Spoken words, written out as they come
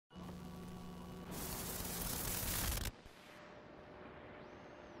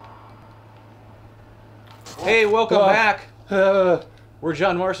Hey, welcome back! We're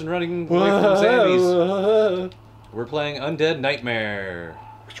John Morrison running away from Sammy's. We're playing Undead Nightmare.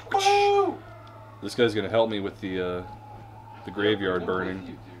 Woo! This guy's gonna help me with the graveyard burning.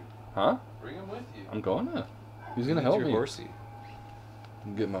 You, Huh? bring him with you. I'm gonna. He's gonna help your me. Horsey.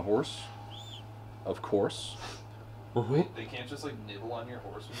 Get my horse. Of course. Wait, they can't just like nibble on your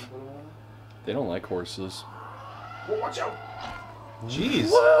horse when you put him on? They don't like horses. Whoa, watch out! Jeez!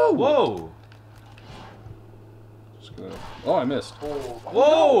 Whoa! Whoa! Just gonna... Oh, I missed. Oh,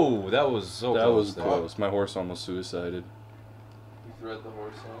 Whoa! That was so That close. was there. close. My horse almost suicided. You thread the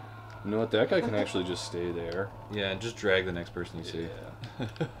horse out. You know what? That guy can actually just stay there. Yeah, and just drag the next person you see. Yeah.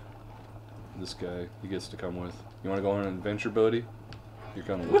 This guy, he gets to come with. You want to go on an adventure, buddy? You're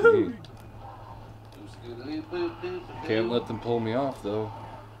coming with me. Can't let them pull me off, though.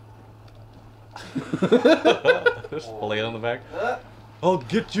 Just lay it on the back. I'll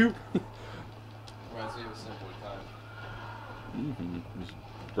get you! Reminds me of a simpler time. Just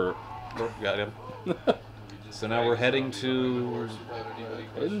burp. Got him. We just So now we're drag heading somebody on your to horse without anybody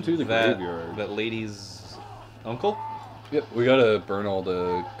Heading to the that, graveyard. that lady's uncle? Yep, we gotta burn all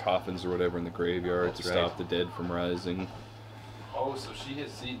the coffins or whatever in the graveyard That's to right. stop the dead from rising. Oh, so she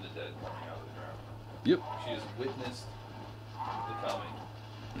has seen the dead coming out of the ground. Yep. She has witnessed the coming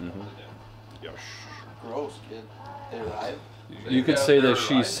of the dead. Yosh. Gross, kid. They alive? You could Yeah, say they're that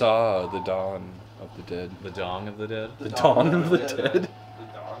she alive. saw the dawn of the dead. The dong of the dead? The dawn of the dead. dead? The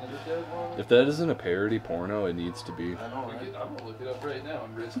dawn of the dead one? If that isn't a parody porno, it needs to be. I know, I'm right? gonna look it up right now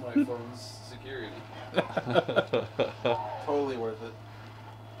and risk my phone's security. Totally worth it.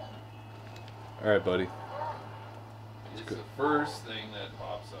 Alright, buddy. It's the first thing that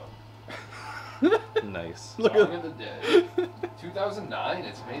pops up. Nice. Look Dawn at of the Dead. 2009.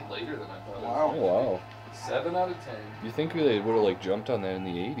 It's made later than I thought. it Wow. was. Oh, wow. 7 out of 10. You think they would have like jumped on that in the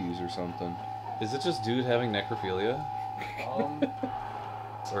 80s or something? Is it just dude having necrophilia? It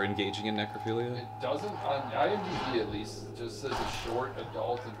Or engaging in necrophilia? doesn't on IMDb at least. It just says a short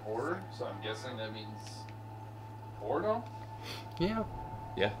adult and horror. So I'm guessing that means porno. Yeah.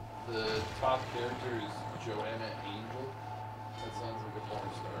 Yeah. The top character is Joanna Angel. That sounds like a porn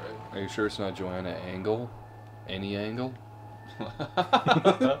star, right? Are you sure it's not Joanna Angle? Any Angle?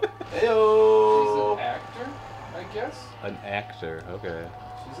 Heyo! She's an actor, I guess. An actor, okay.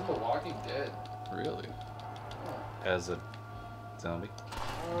 She's in The Walking Dead. Really? Huh. As a zombie.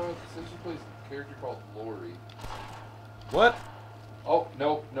 It says she plays a character called Lori. What? Oh,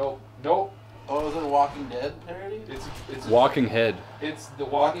 nope. Oh, is it a Walking Dead parody? It's Walking Head. It's The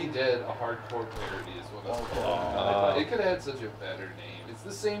Walking Dead, a hardcore parody is what it's Okay. called. It could have had such a better name. It's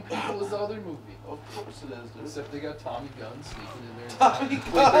the same people as the other movie. Of course it is, dude. Except they got Tommy Gunn sneaking in there. Tommy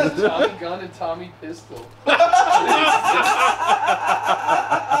Wait, Gunn! there's Tommy Gunn and Tommy Pistol.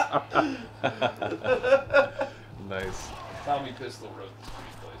 Nice. Tommy Pistol wrote the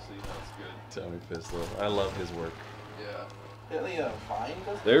screenplay, so you know it's good. Tommy Pistol. I love his work. Yeah. Apparently, Vine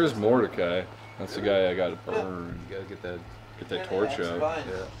does There's Mordecai. That's the guy I gotta burn. You gotta get that. Get that Apparently, torch that's out. Vine.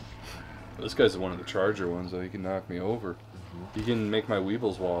 Yeah. This guy's one of the charger ones, though. He can knock me over. He can make my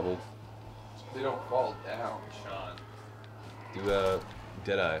weebles wobble. They don't fall down, Sean. Do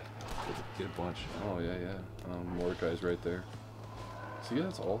Deadeye. Get a bunch. Oh, yeah, yeah. Mordecai's right there. See,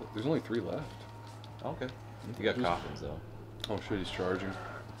 that's all. There's only 3 left. Okay. You got coffins though. Oh, shit, he's charging.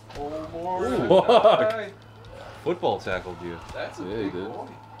 Oh, more. Fuck. Football tackled you. That's a Yeah, he big did. boy.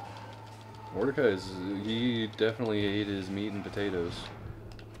 He definitely ate his meat and potatoes.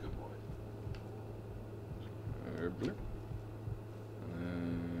 Good boy. Bloop.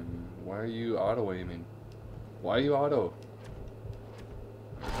 Why are you auto-aiming? Why are you auto?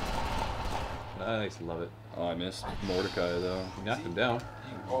 Nice, love it. Oh, I missed Mordecai, though. You knocked him down.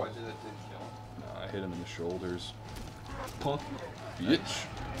 Oh, I did that didn't kill him. Nah, I hit him in the shoulders. Punk. Bitch!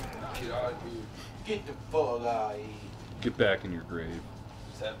 Get out of here. Get the fuck out of here. Get back in your grave.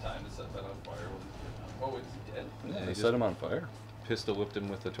 Just have time to set that on fire. Oh, wait, is he dead? Yeah, They he set just him on fire. pistol whipped him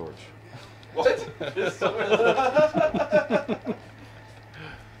with the torch. What?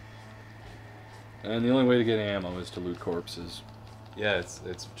 And the only way to get ammo is to loot corpses. Yeah, it's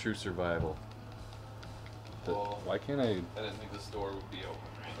true survival. But Well, why can't I... I didn't think the store would be open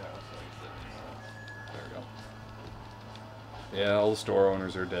right now, so I guess that makes sense. There we go. Yeah, all the store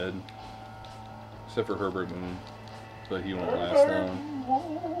owners are dead. Except for Herbert Moon. But he won't last long.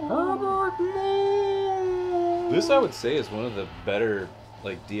 Herbert Moon! This, I would say, is one of the better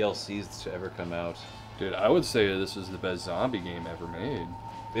like DLCs to ever come out. Dude, I would say this is the best zombie game ever made.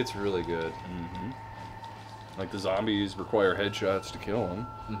 It's really good. Mm-hmm. Like, the zombies require headshots to kill them.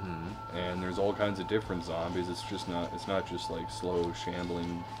 Mm-hmm. And there's all kinds of different zombies. It's not just like slow,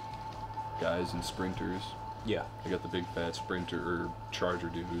 shambling guys and sprinters. Yeah. They got the big fat sprinter or charger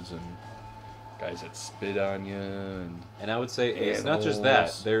dudes and guys that spit on you And I would say it's not just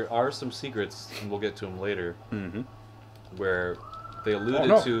that. There are some secrets, and we'll get to them later, where they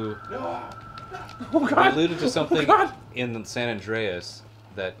alluded to. Oh God! They alluded to something in San Andreas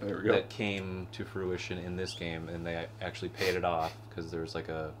that came to fruition in this game, and they actually paid it off because there was like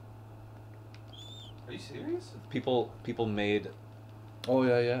a. Are you serious? People made. Oh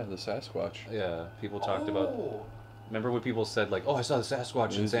yeah, the Sasquatch. Yeah, people talked about. Remember when people said like, "Oh, I saw the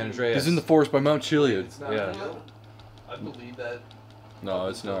Sasquatch in San Andreas." He's in the forest by Mount Chiliad. It's not real. I believe that. No,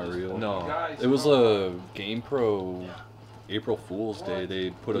 it's not real. No, it was a GamePro April Fool's Day. They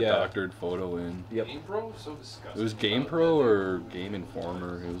put a doctored photo in. Yep. GamePro, so disgusting. It was GamePro or Game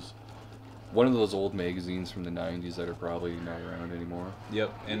Informer. It was one of those old magazines from the '90s that are probably not around anymore.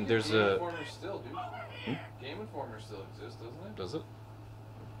 Yep, and there's Game a. Informer still, dude. Game Informer still exists, doesn't it? Does it?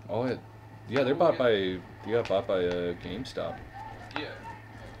 Oh, yeah, they're bought by GameStop. Yeah.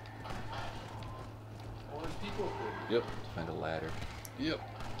 Well, there's people who... Yep. Find a ladder. Yep.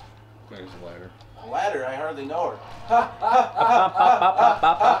 There's a ladder. Ladder, I hardly know her.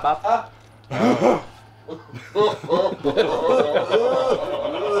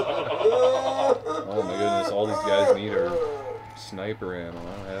 Oh my goodness, all these guys need are sniper ammo. I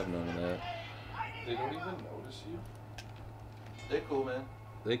don't have none of that. They don't even notice you. They're cool, man.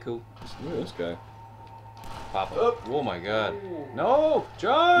 They cool. Look at this guy. Pop up. Oh my God. No,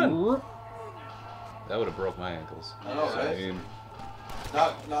 John. That would have broke my ankles. I know, right? Same.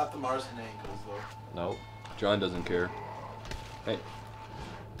 Not the Marston ankles, though. Nope. John doesn't care. Hey.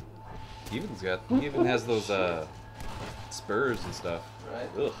 He even has those spurs and stuff. Right?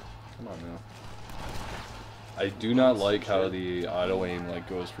 Ugh. Come on now. I do not like how the auto aim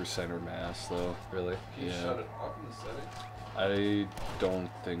goes for center mass though. Really? Can you shut it off in the settings? I don't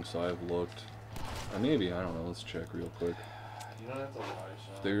think so. I've looked. Or maybe, I don't know. Let's check real quick. You don't have to lie,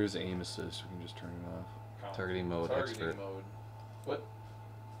 Sean. There's aim assist. We can just turn it off. Targeting mode, expert. Mode. What?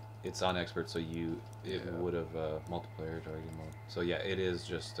 It's on expert, so it would have multiplayer targeting mode. So yeah, it is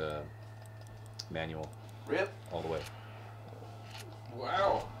just manual. Rip. All the way.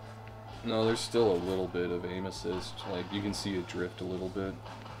 Wow. No, there's still a little bit of aim assist. Like, you can see it drift a little bit.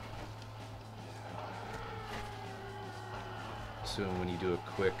 So when you do a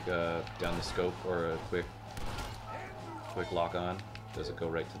quick down the scope or a quick lock on, does it go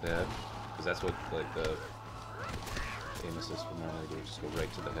right to the head? Because that's what the aim assist would normally do, just go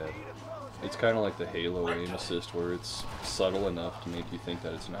right to the head. It's kind of like the Halo aim assist, where it's subtle enough to make you think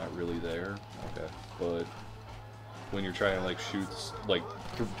that it's not really there. Okay. But when you're trying to shoot,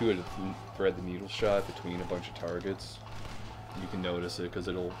 do a thread the needle shot between a bunch of targets, you can notice it because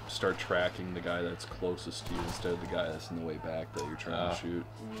it'll start tracking the guy that's closest to you instead of the guy that's in the way back that you're trying to shoot.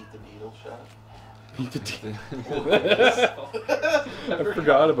 Meet the needle shot. Meet the I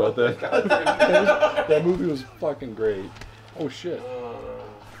forgot about that. That movie was fucking great. Oh shit.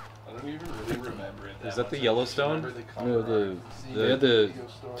 I don't even really remember it. Is that the Yellowstone? No, they had the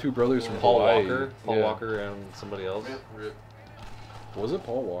two brothers from Paul Hawaii. Walker? Paul Walker and somebody else? Rip. Was it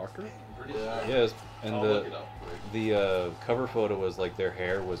Paul Walker? Yeah. Yes, and I'll look it up quick. the cover photo was their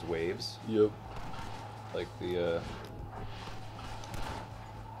hair was waves. Yep. Like the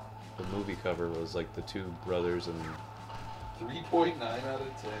movie cover was the two brothers and 3.9 out of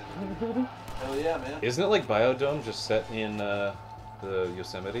 10. Hell yeah, man. Isn't it like Biodome just set in the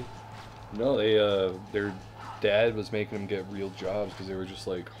Yosemite? No, their dad was making them get real jobs because they were just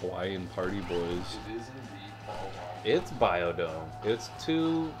Hawaiian party boys. It is indeed Paul Walker. It's Biodome. It's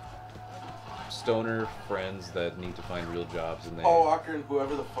two stoner friends that need to find real jobs, and they. Paul Walker and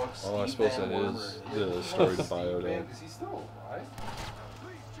whoever the fuck. Oh, I Steve suppose Van that Wormer is the story to Steve Biodome. Van, is he still alive?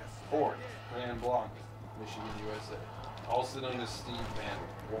 Ford, Grand Blanc, Michigan, USA. Also known as Steve Van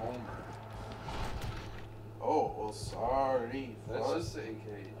Wormer. Oh, well, sorry. That's Fuck. just the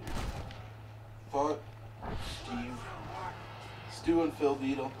AKA, dude. Fuck. Steve. Stu and Phil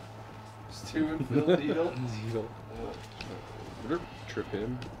Beetle. Stu and Phil Deedle. Trip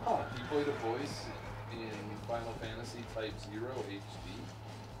him. Huh, he played a voice in Final Fantasy Type 0 HD.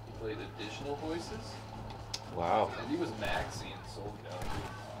 He played additional voices. Wow. And he was Maxie in Soul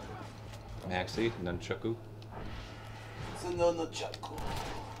Calibur. Maxie, Nunchaku. It's a nunchaku.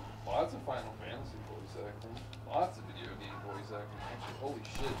 Lots of Final Fantasy voice acting. Lots of video game voice acting. Actually, holy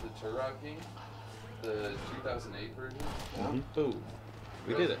shit, the Turok game, the 2008 version. Yeah. Ooh,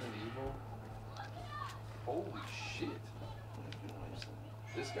 we did it. Resident Evil. Holy shit.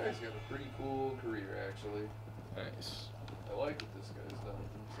 This guy's got a pretty cool career, actually. Nice. I like what this guy's done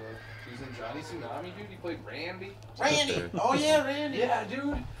with himself. He was in Johnny Tsunami, dude. He played Randy. Randy! Oh yeah, Randy! Yeah,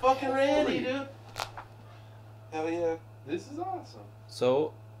 dude. Fucking Randy, Holy. dude! Hell yeah. This is awesome.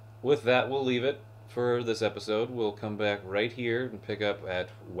 So, with that, we'll leave it for this episode. We'll come back right here and pick up at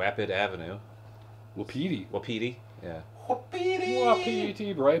Wapid Avenue. Wapiti? Yeah.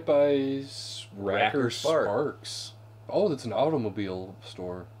 Wapiti, right by Racker Racker Spark. Sparks. Oh, that's an automobile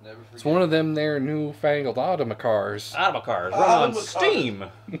store. Never forget. It's one of them there newfangled cars. Autocars, run on Steam!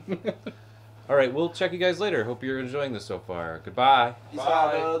 Alright, we'll check you guys later. Hope you're enjoying this so far. Goodbye. Peace Bye.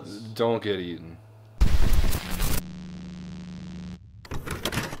 out, buds. Don't get eaten.